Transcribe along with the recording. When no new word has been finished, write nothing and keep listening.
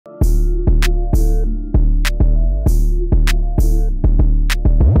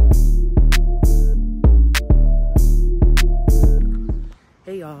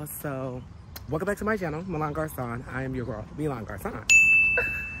Welcome back to my channel, Milan Garcon. I am your girl, Milan Garcon.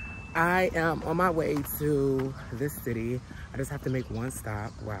 I am on my way to this city. I just have to make one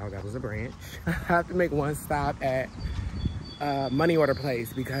stop. Wow, that was a branch. I have to make one stop at money order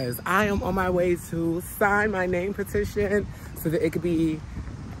place because I am on my way to sign my name petition so that it could be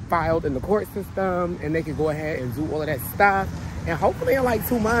filed in the court system and they can go ahead and do all of that stuff. And hopefully in like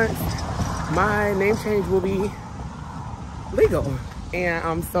 2 months, my name change will be legal. And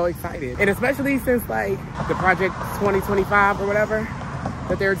I'm so excited. And especially since like the project 2025 or whatever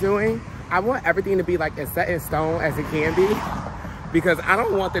that they're doing, I want everything to be like as set in stone as it can be, because I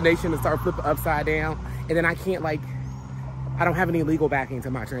don't want the nation to start flipping upside down and then I can't like, I don't have any legal backing to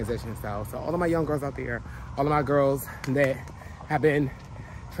my transition. So all of my young girls out there, all of my girls that have been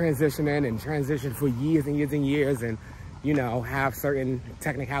transitioning and transitioned for years and years and years, and you know, have certain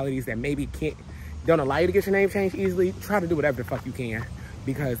technicalities that maybe don't allow you to get your name changed easily, try to do whatever the fuck you can,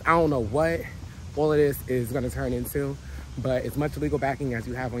 because I don't know what all of this is going to turn into, but as much legal backing as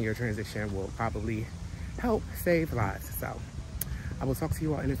you have on your transition will probably help save lives. So I will talk to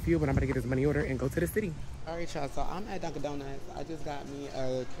you all in a few, but I'm going to get this money order and go to the city. All right, y'all, so I'm at Dunkin' Donuts. I just got me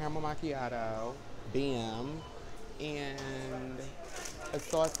a caramel macchiato, bam, and a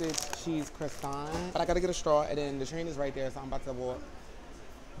sausage cheese croissant. But I got to get a straw, and then the train is right there, so I'm about to walk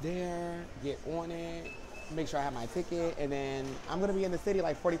there, get on it, make sure I have my ticket, and then I'm gonna be in the city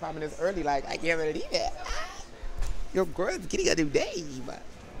like 45 minutes early. Like, I can't believe it. Your girl's getting a new day.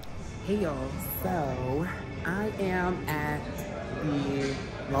 Hey y'all, so I am at the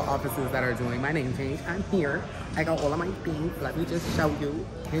law offices that are doing my name change. I'm here. I got all of my things. Let me just show you.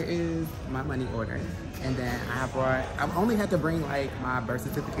 Here is my money order, and then I only had to bring like my birth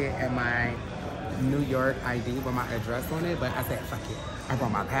certificate and my New York ID with my address on it, but I said, fuck it. I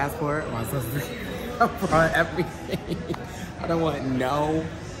brought my passport, my social security, I brought everything. I don't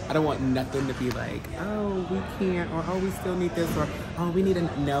want nothing to be like, oh, we can't, or oh, we still need this, or oh, we need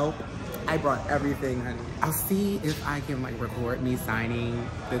a, nope. I brought everything, honey. I'll see if I can like record me signing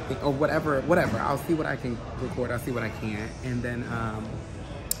the thing, or whatever. I'll see what I can record, I'll see what I can, and then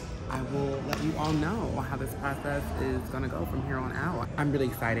I will let you all know how this process is gonna go from here on out. I'm really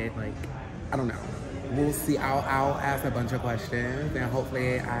excited, like, I don't know. We'll see. I'll ask a bunch of questions and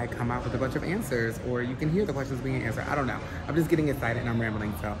hopefully I come out with a bunch of answers, or you can hear the questions being answered. I don't know. I'm just getting excited and I'm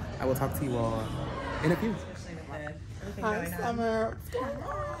rambling, so I will talk to you all in a few. Hi, Summer.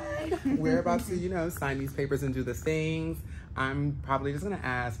 We're about to, you know, sign these papers and do the things. I'm probably just gonna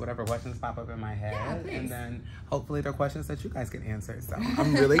ask whatever questions pop up in my head, and then hopefully they're questions that you guys can answer. So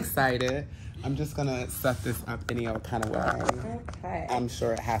I'm really excited. I'm just gonna set this up any old kind of way. Okay. I'm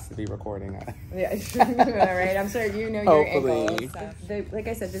sure it has to be recording it. Yeah, all right. I'm sure you know your angles. Like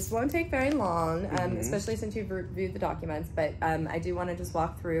I said, this won't take very long, especially since you've reviewed the documents. But I do want to just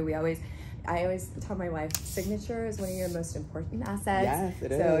walk through. I always tell my wife, signature is one of your most important assets. Yes,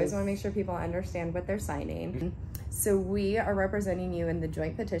 it is. So I always want to make sure people understand what they're signing. So we are representing you in the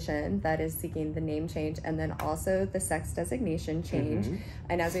joint petition that is seeking the name change and then also the sex designation change.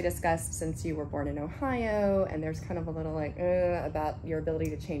 And as we discussed, since you were born in Ohio and there's kind of a little like about your ability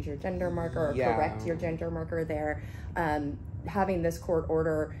to change your gender marker or correct your gender marker there, having this court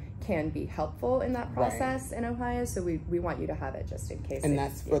order can be helpful in that process in Ohio, so we want you to have it just in case. And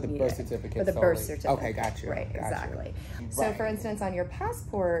that's for the birth certificate. For the birth certificate. Okay, got you. Right, exactly. So for instance, on your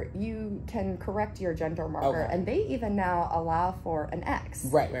passport, you can correct your gender marker, and they even now allow for an X.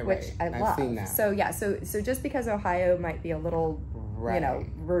 Right. Which I love. I've seen that. So yeah, so just because Ohio might be a little, you know,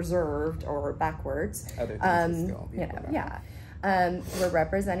 reserved or backwards, other things still, you know, we're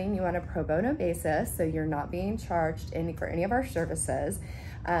representing you on a pro bono basis, so you're not being charged for any of our services.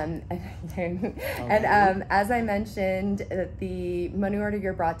 And as I mentioned, the money order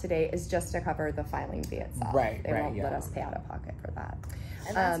you're brought today is just to cover the filing fee itself. They won't let us pay out of pocket for that.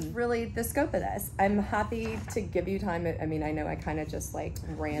 And that's really the scope of this. I'm happy to give you time. I mean, I know I kind of just like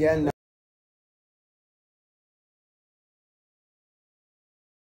ran. Yeah, no.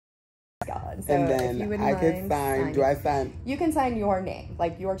 So and then if you I could sign. Do I sign? You can sign your name,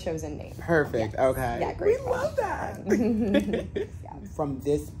 like your chosen name. Perfect. Yes. Okay. Yeah, great. We love that. From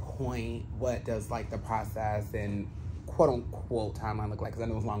this point, what does like the process and quote unquote timeline look like? Because I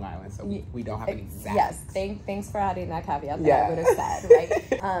know it's Long Island, so we don't have an exact. Yes. Thanks for adding that caveat that I would have said.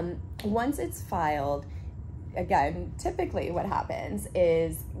 Right. Once it's filed, again, typically what happens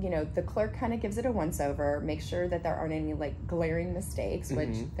is, you know, the clerk kind of gives it a once over, make sure that there aren't any like glaring mistakes,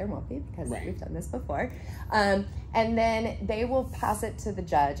 which there won't be because we've done this before. And then they will pass it to the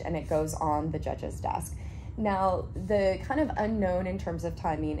judge and it goes on the judge's desk. Now, the kind of unknown in terms of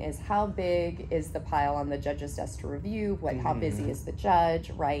timing is how big is the pile on the judge's desk to review, how busy is the judge,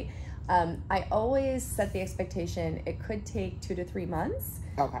 right? I always set the expectation it could take 2 to 3 months.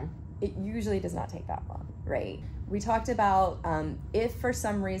 Okay. It usually does not take that long, right? We talked about if for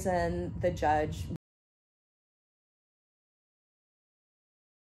some reason the judge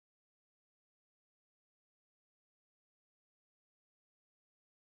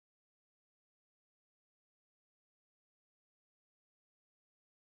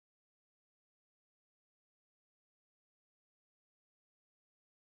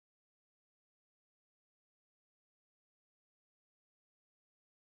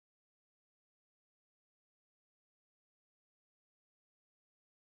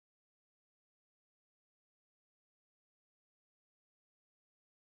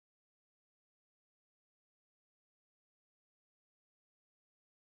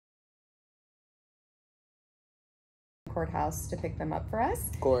courthouse to pick them up for us.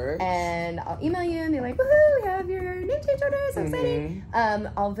 Of course. And I'll email you and be like, woohoo, we have your name change order, so exciting.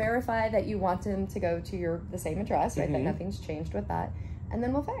 I'll verify that you want them to go to the same address, right? That nothing's changed with that. And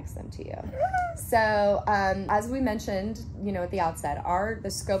then we'll fax them to you. So as we mentioned, you know, at the outset, the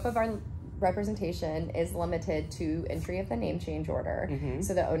scope of our representation is limited to entry of the name change order.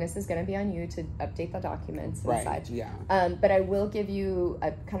 So the onus is going to be on you to update the documents and such. Yeah. But I will give you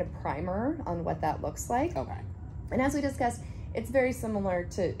a kind of primer on what that looks like. Okay. And as we discussed, it's very similar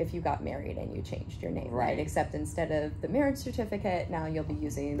to if you got married and you changed your name, right? Except instead of the marriage certificate, now you'll be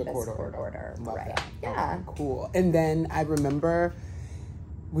using this court order. Love right. That. Yeah. Okay, cool. And then I remember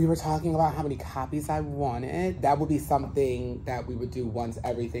we were talking about how many copies I wanted. That would be something that we would do once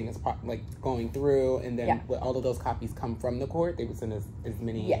everything is like going through, and then when all of those copies come from the court, they would send us as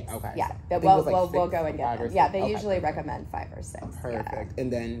many. Yes. Okay. Yeah. So we'll go and get them. Yeah, they usually recommend 5 or 6. Perfect.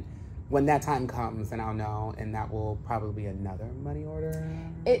 And then when that time comes, then I'll know, and that will probably be another money order.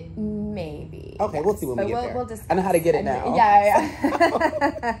 It may be. Okay, yes. We'll see when we get there. We'll discuss. I know how to get it now.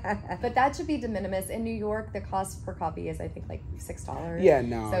 Yeah. But that should be de minimis. In New York, the cost per copy is, I think, like $6. Yeah,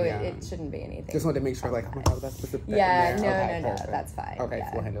 no. So it shouldn't be anything. Just wanted to make sure, like, oh, that's specific. Yeah, no, that's fine. Okay,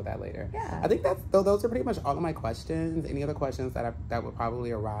 so we'll handle that later. Yeah. I think those are pretty much all of my questions. Any other questions that would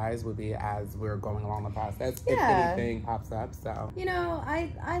probably arise would be as we're going along the process, if anything pops up. So, you know,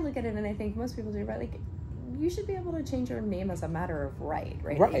 I look at it and I think most people do, right? Like, you should be able to change your name as a matter of right?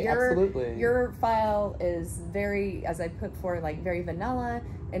 Right, absolutely. Your file is very, as I put forward, like very vanilla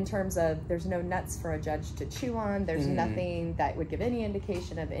in terms of there's no nuts for a judge to chew on. There's nothing that would give any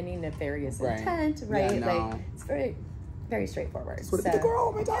indication of any nefarious intent, right? Yeah, no. Like, it's very, very straightforward. Just want to be the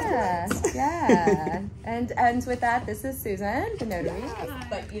girl with my documents. Yeah. And with that, this is Susan, the notary.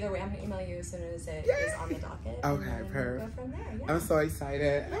 But either way, I'm gonna email you as soon as it is on the docket. Okay, perfect. We'll go from there. I'm so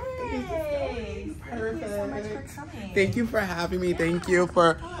excited. Yay! Perfect. Thank you so much for coming. Thank you for having me. Thank you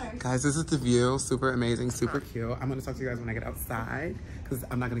for, guys. This is the view. Super amazing. Super cute. I'm gonna talk to you guys when I get outside because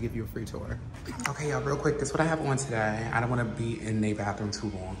I'm not gonna give you a free tour. Okay, y'all. Real quick, this is what I have on today. I don't want to be in the bathroom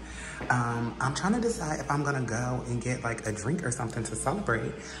too long. I'm trying to decide if I'm gonna go and get like a drink or something to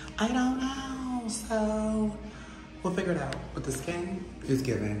celebrate. I don't know, so we'll figure it out. But the skin is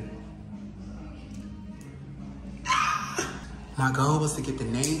giving. My goal was to get the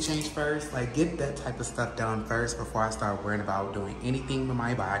name change first, like get that type of stuff done first before I start worrying about doing anything with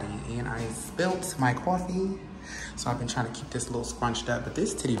my body. And I spilt my coffee, so I've been trying to keep this a little scrunched up. But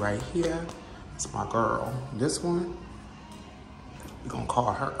this titty right here, it's my girl. This one, we're gonna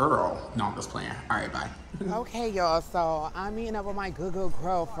call her Earl. No, I'm just playing. All right, bye. Okay, y'all, so I'm meeting up with my good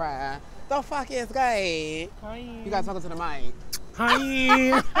girlfriend. The fuck is good? Hi. You guys talking to the mic?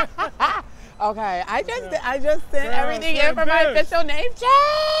 Hi. Okay, I just sent everything in for my official name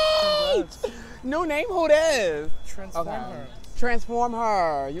change. New name, who this? Transform her. Transform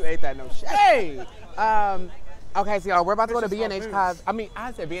her. You ate that, no shade. Okay, so y'all, we're about to go to B&H I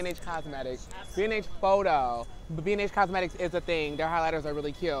said B&H Cosmetics. B&H Photo. But B&H Cosmetics is a thing. Their highlighters are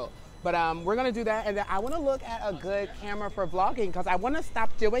really cute. But we're gonna do that, and then I wanna look at a good camera for vlogging because I wanna stop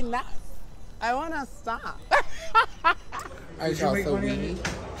doing that. I wanna stop. Alright, y'all, so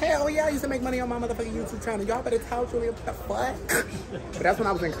hell yeah, I used to make money on my motherfucking YouTube channel. Y'all better tell Julia what the fuck. But that's when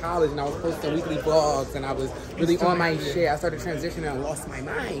I was in college and I was posting weekly vlogs and I was really on my shit. I started transitioning and lost my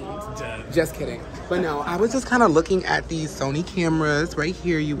mind. Just kidding. But no, I was just kind of looking at these Sony cameras right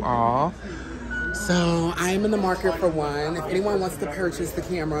here, you all. So I'm in the market for one. If anyone wants to purchase the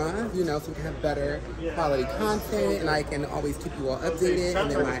camera, you know, so we can have better quality content and I can always keep you all updated.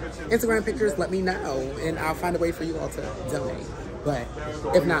 And then my Instagram pictures, let me know and I'll find a way for you all to donate. But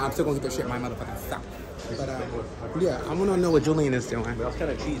if not, I'm still gonna get the shit my motherfucking stuff. But yeah, I wanna know what Julian is doing. That's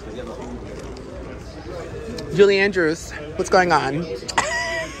kind of cheese. Julie Andrews, what's going on?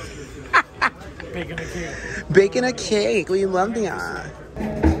 Baking a cake. Baking a cake, we love that.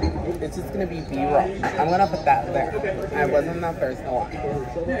 It's just gonna be B-roll. I'm gonna put that there. I wasn't the first one.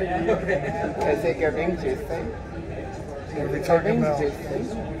 Is it giving juicy? Is it giving juicy?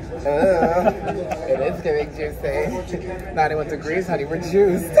 It is giving juicy. 91 degrees, honey, we're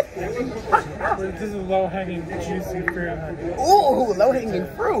juiced. This is low-hanging, juicy fruit, honey. Ooh, low-hanging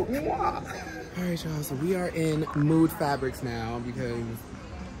fruit. Wow. All right, y'all, so we are in Mood Fabrics now because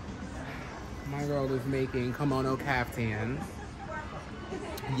my girl is making kimono caftans.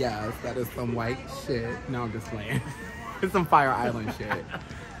 Yes, that is some white shit. No, I'm just playing. It's some Fire Island shit. I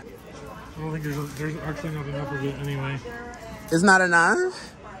don't think there's actually not enough of it anyway. It's not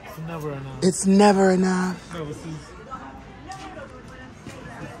enough? It's never enough. It's never enough. No, this is...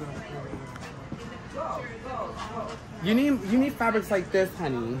 You need fabrics like this,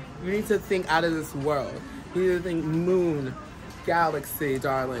 honey. You need to think out of this world. You need to think moon, galaxy,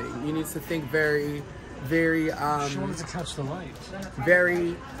 darling. You need to think very, very, She wanted to catch the light.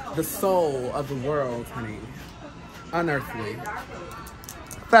 very the soul of the world, honey. Unearthly.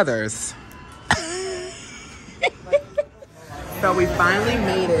 Feathers. So we finally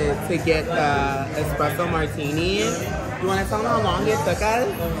made it to get the espresso martini. You want to tell them how long it took us?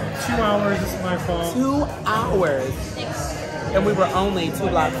 2 hours, it's my fault. 2 hours. And we were only 2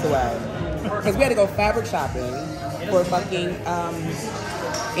 blocks away. Because we had to go fabric shopping for fucking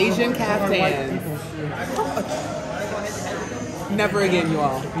Asian caftans. Never again, you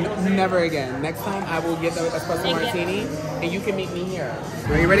all. Never again. Next time I will get the espresso martini and you can meet me here.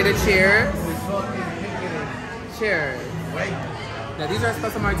 Are you ready to cheers? Cheers. Now these are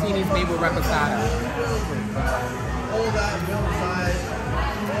espresso martinis made with reposado.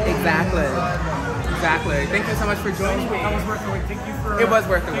 Exactly. Exactly. Thank you so much for joining me. That was worth the wait. Thank you for... It was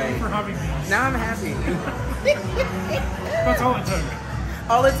worth the Thank wait. you for having me. Now I'm happy. That's all it took.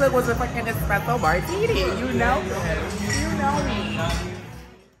 All it took was a fucking espresso martini. You know me. You know me.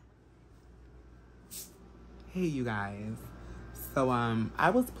 Hey, you guys. So, I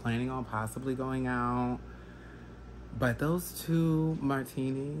was planning on possibly going out, but those 2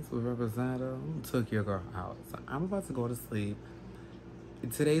 martinis with reposado took your girl out. So I'm about to go to sleep.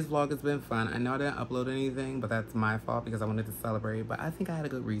 Today's vlog has been fun. I know I didn't upload anything, but that's my fault because I wanted to celebrate, but I think I had a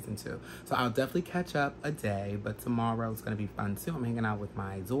good reason to. So I'll definitely catch up a day, but tomorrow is going to be fun too. I'm hanging out with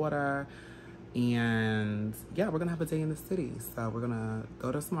my daughter, and yeah, we're going to have a day in the city. So we're going to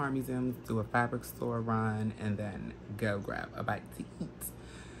go to some art museums, do a fabric store run, and then go grab a bite to eat.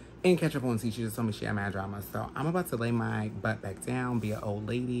 And catch up on tea. She just told me she had mad drama. So I'm about to lay my butt back down, be an old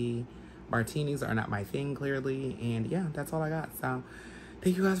lady. Martinis are not my thing, clearly. And yeah, that's all I got. So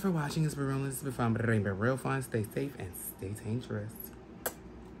thank you guys for watching. It's been real. It's been fun, but it ain't been real fun. Stay safe and stay dangerous.